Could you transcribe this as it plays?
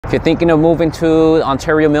If you're thinking of moving to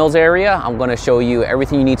Ontario Mills area, I'm going to show you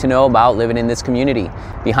everything you need to know about living in this community.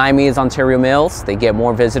 Behind me is Ontario Mills. They get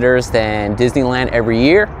more visitors than Disneyland every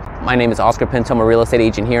year. My name is Oscar Pinto. I'm a real estate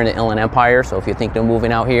agent here in the Inland Empire. So if you're thinking of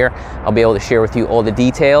moving out here, I'll be able to share with you all the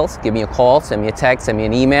details. Give me a call, send me a text, send me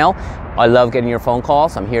an email. I love getting your phone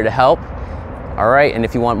calls. I'm here to help. All right, and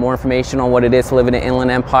if you want more information on what it is to live in the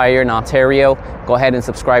Inland Empire in Ontario, go ahead and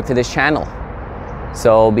subscribe to this channel.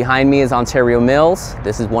 So behind me is Ontario Mills.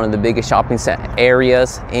 This is one of the biggest shopping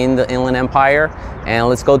areas in the Inland Empire, and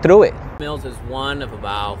let's go through it. Mills is one of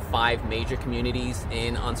about 5 major communities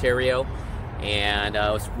in Ontario, and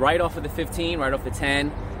it's right off of the 15, right off the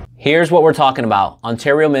 10. Here's what we're talking about.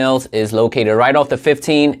 Ontario Mills is located right off the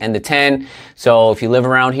 15 and the 10. So if you live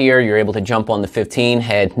around here, you're able to jump on the 15,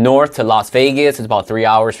 head north to Las Vegas. It's about 3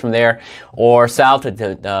 hours from there, or south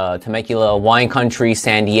to Temecula wine country,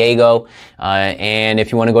 San Diego. And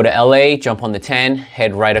if you want to go to LA, jump on the 10,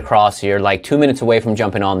 head right across. You're like 2 minutes away from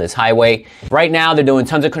jumping on this highway. Right now, they're doing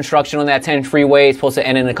tons of construction on that 10 freeway. It's supposed to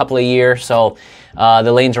end in a couple of years. So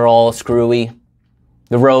the lanes are all screwy.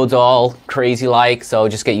 The road's all crazy like, so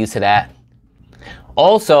just get used to that.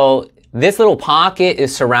 Also, this little pocket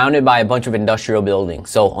is surrounded by a bunch of industrial buildings.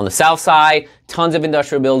 So on the south side, tons of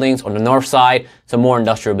industrial buildings. On the north side, some more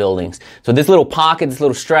industrial buildings. So this little pocket, this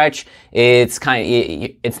little stretch, it's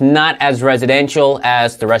not as residential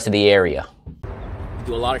as the rest of the area. We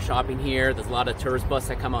do a lot of shopping here. There's a lot of tourist buses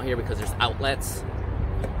that come out here because there's outlets.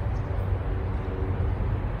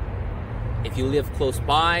 If you live close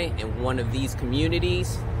by in one of these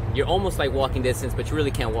communities, you're almost like walking distance, but you really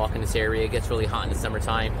can't walk in this area. It gets really hot in the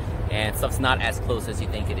summertime, and stuff's not as close as you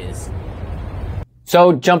think it is.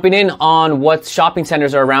 So jumping in on what shopping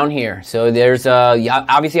centers are around here. So there's,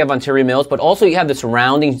 obviously you have Ontario Mills, but also you have the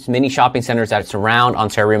surrounding mini shopping centers that surround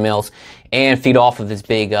Ontario Mills and feed off of this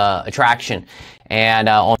big attraction. And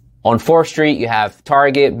on 4th Street, you have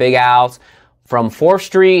Target, Big Al's. From 4th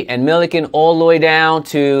Street and Milliken all the way down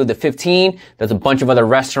to the 15, there's a bunch of other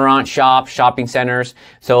restaurant shops, shopping centers.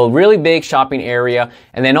 So really big shopping area.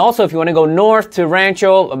 And then also if you want to go north to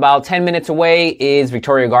Rancho, about 10 minutes away is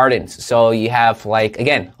Victoria Gardens. So you have like,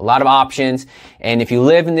 again, a lot of options. And if you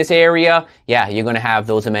live in this area, yeah, you're going to have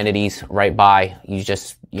those amenities right by. You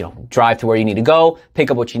just, drive to where you need to go, pick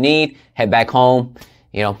up what you need, head back home.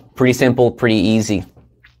 Pretty simple, pretty easy.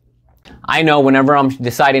 I know whenever I'm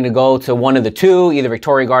deciding to go to one of the two, either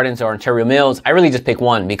Victoria Gardens or Ontario Mills, I really just pick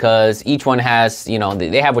one because each one has,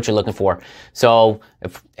 they have what you're looking for. So,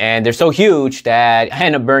 and they're so huge that I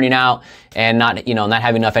end up burning out and not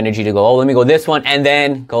having enough energy to go, oh, let me go this one and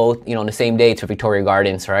then go, the same day to Victoria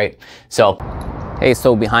Gardens, right? So, hey,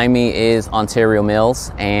 so behind me is Ontario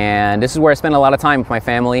Mills, and this is where I spend a lot of time with my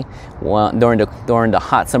family during the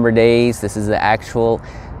hot summer days. This is the actual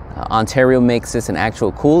Ontario makes this an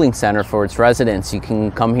actual cooling center for its residents. You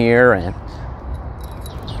can come here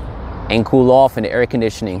and cool off in the air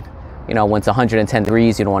conditioning. When it's 110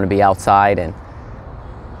 degrees, you don't want to be outside, and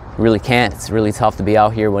you really can't. It's really tough to be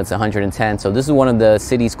out here when it's 110. So this is one of the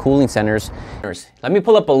city's cooling centers. Let me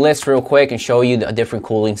pull up a list real quick and show you the different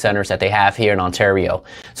cooling centers that they have here in Ontario.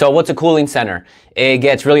 So what's a cooling center? It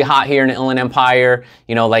gets really hot here in the Inland Empire.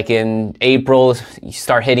 Like in April, you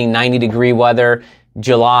start hitting 90-degree weather.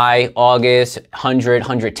 July, August, 100,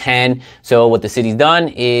 110. So what the city's done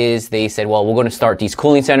is they said, well, we're going to start these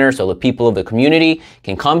cooling centers so the people of the community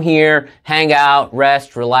can come here, hang out,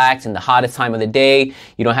 rest, relax in the hottest time of the day.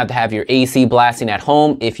 You don't have to have your AC blasting at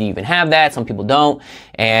home if you even have that. Some people don't.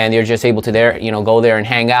 And you're just able to go there and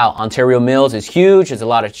hang out. Ontario Mills is huge. There's a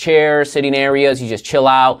lot of chairs, sitting areas. You just chill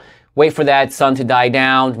out. Wait for that sun to die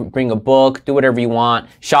down, bring a book, do whatever you want,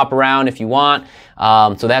 shop around if you want.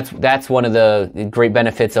 So that's one of the great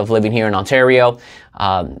benefits of living here in Ontario.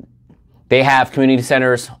 They have community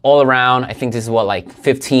centers all around. I think this is like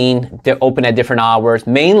 15. They're open at different hours,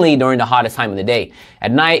 mainly during the hottest time of the day.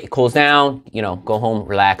 At night, it cools down, go home,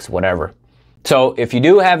 relax, whatever. So if you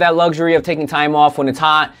do have that luxury of taking time off when it's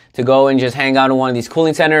hot to go and just hang out in one of these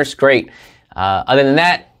cooling centers, great. Other than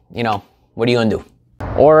that, what are you gonna do?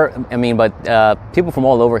 People from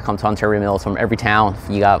all over come to Ontario Mills, from every town.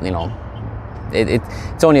 You got,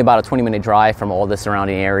 it's only about a 20-minute drive from all the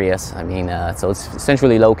surrounding areas. So it's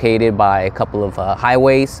centrally located by a couple of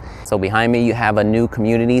highways. So behind me, you have a new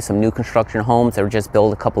community, some new construction homes that were just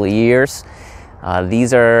built a couple of years.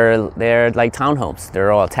 They're like townhomes.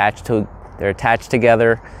 They're all attached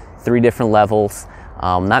together, 3 different levels.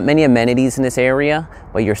 Not many amenities in this area,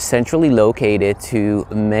 but you're centrally located to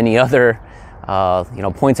many other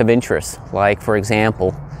points of interest. Like, for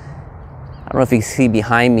example, don't know if you can see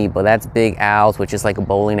behind me, but that's Big Al's, which is like a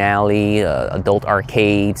bowling alley, adult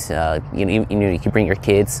arcades. You can bring your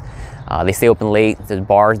kids. They stay open late. There's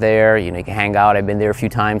bars there. You can hang out. I've been there a few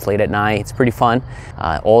times late at night. It's pretty fun.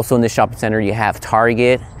 Also in this shopping center, you have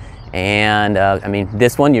Target. And I mean,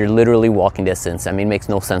 this one, you're literally walking distance. I mean, it makes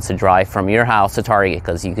no sense to drive from your house to Target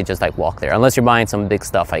because you could just like walk there, unless you're buying some big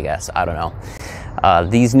stuff, I guess. I don't know.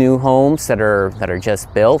 These new homes that are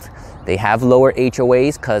just built, they have lower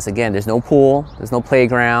HOAs because, again, there's no pool, there's no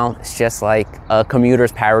playground. It's just like a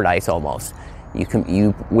commuter's paradise almost.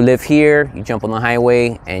 You live here, you jump on the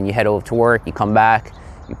highway, and you head over to work. You come back,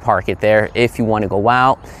 you park it there. If you want to go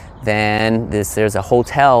out, then there's a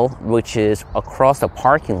hotel which is across the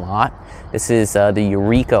parking lot. This is the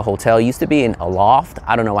Eureka Hotel. It used to be in a loft.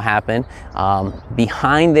 I don't know what happened.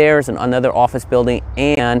 Behind there is another office building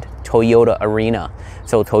and Toyota Arena.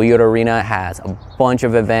 So Toyota Arena has a bunch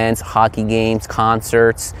of events, hockey games,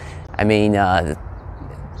 concerts. I mean,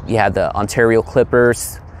 you have the Ontario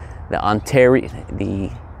Clippers, the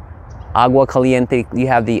Agua Caliente. You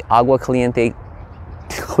have the Agua Caliente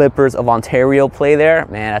Clippers of Ontario play there.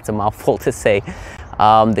 Man, that's a mouthful to say.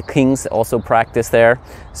 The Kings also practice there.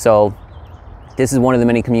 So this is one of the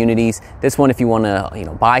many communities. This one, if you want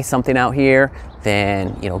to, buy something out here,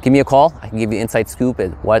 then, give me a call. I can give you an inside scoop at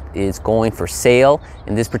what is going for sale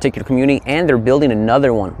in this particular community. And they're building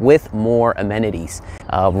another one with more amenities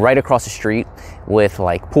right across the street with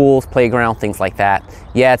like pools, playground, things like that.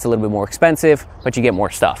 Yeah, it's a little bit more expensive, but you get more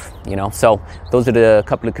stuff, So those are the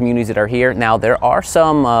couple of communities that are here. Now, there are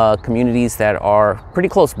some communities that are pretty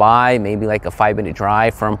close by, maybe like a 5-minute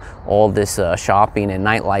drive from all this shopping and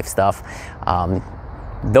nightlife stuff.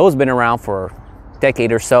 Those have been around for a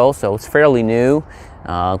decade or so, so it's fairly new,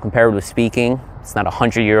 comparatively speaking. It's not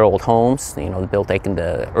 100-year-old homes, built like in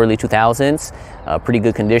the early 2000s. Pretty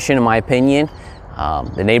good condition, in my opinion.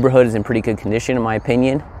 The neighborhood is in pretty good condition, in my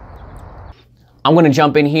opinion. I'm going to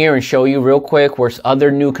jump in here and show you real quick where other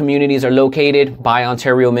new communities are located by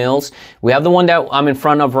Ontario Mills. We have the one that I'm in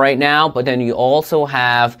front of right now, but then you also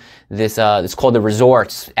have this, it's called the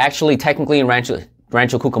Resorts. Actually, technically in Rancho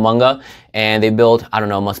Cucamonga, and they built, I don't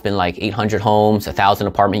know, must have been like 800 homes, 1,000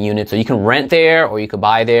 apartment units. So you can rent there or you could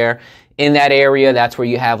buy there. In that area, that's where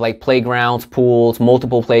you have like playgrounds, pools,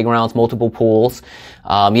 multiple playgrounds, multiple pools.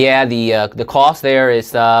 Yeah, the cost there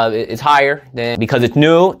is higher because it's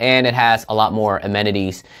new and it has a lot more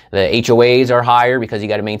amenities. The HOAs are higher because you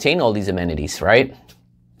got to maintain all these amenities, right?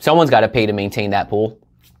 Someone's got to pay to maintain that pool.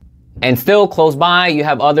 And still close by, you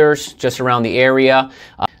have others just around the area.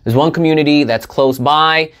 There's one community that's close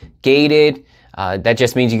by, gated. That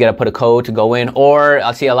just means you got to put a code to go in, or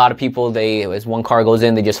I'll see a lot of people, as one car goes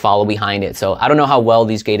in, they just follow behind it. So I don't know how well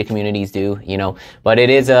these gated communities do, but it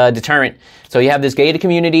is a deterrent. So you have this gated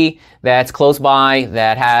community that's close by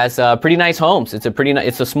that has pretty nice homes.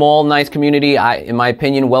 It's a small, nice community. In my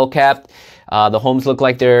opinion, well kept. The homes look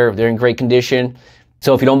like they're in great condition.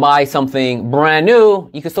 So if you don't buy something brand new,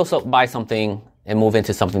 you can still buy something and move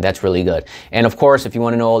into something that's really good. And of course, if you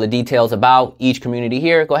want to know all the details about each community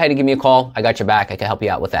here, go ahead and give me a call. I got your back. I can help you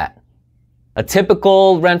out with that. A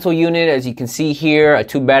typical rental unit, as you can see here, a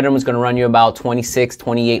 2-bedroom is going to run you about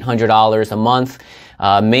 $2,800 a month.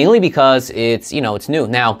 Mainly because it's new.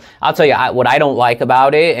 Now, I'll tell you what I don't like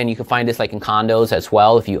about it, and you can find this like in condos as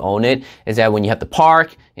well if you own it, is that when you have to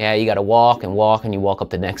park, you got to walk, and you walk up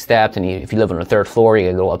the next steps, and if you live on the 3rd floor, you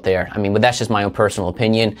got to go up there. I mean, but that's just my own personal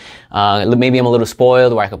opinion. Maybe I'm a little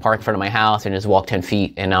spoiled where I could park in front of my house and just walk 10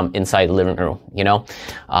 feet and I'm inside the living room,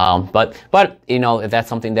 But if that's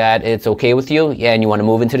something that it's okay with you, and you want to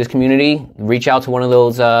move into this community, reach out to one of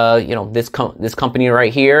those, this company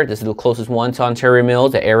right here. This is the closest one to Ontario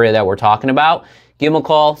Mills, the area that we're talking about. Give them a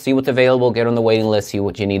call, see what's available, get on the waiting list, see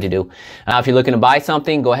what you need to do. If you're looking to buy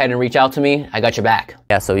something, go ahead and reach out to me. I got your back.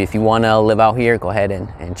 Yeah, so if you want to live out here, go ahead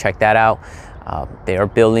and check that out. They are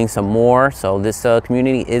building some more, so this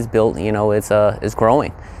community is built, it's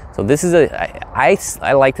growing. So this is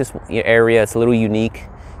I like this area. It's a little unique.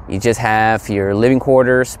 You just have your living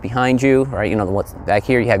quarters behind you, right? What's back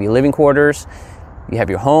here, you have your living quarters. You have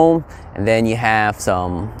your home, and then you have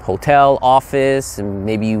some hotel, office, and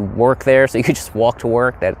maybe you work there, so you could just walk to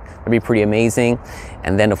work. That'd be pretty amazing.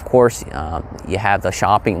 And then, of course, you have the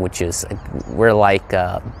shopping, which is, we're like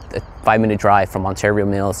a 5-minute drive from Ontario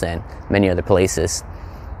Mills and many other places.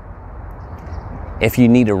 If you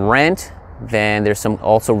need to rent, then there's some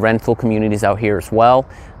also rental communities out here as well.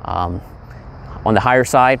 On the higher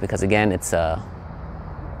side, because again, it's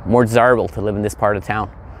more desirable to live in this part of town.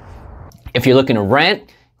 If you're looking to rent,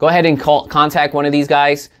 go ahead and contact one of these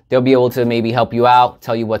guys. They'll be able to maybe help you out,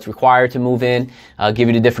 tell you what's required to move in, give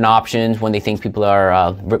you the different options when they think people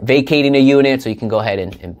are vacating a unit, so you can go ahead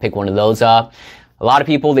and pick one of those up. A lot of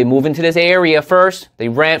people, they move into this area first, they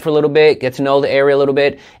rent for a little bit, get to know the area a little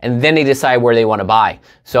bit, and then they decide where they want to buy.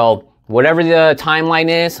 So whatever the timeline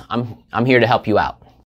is, I'm here to help you out.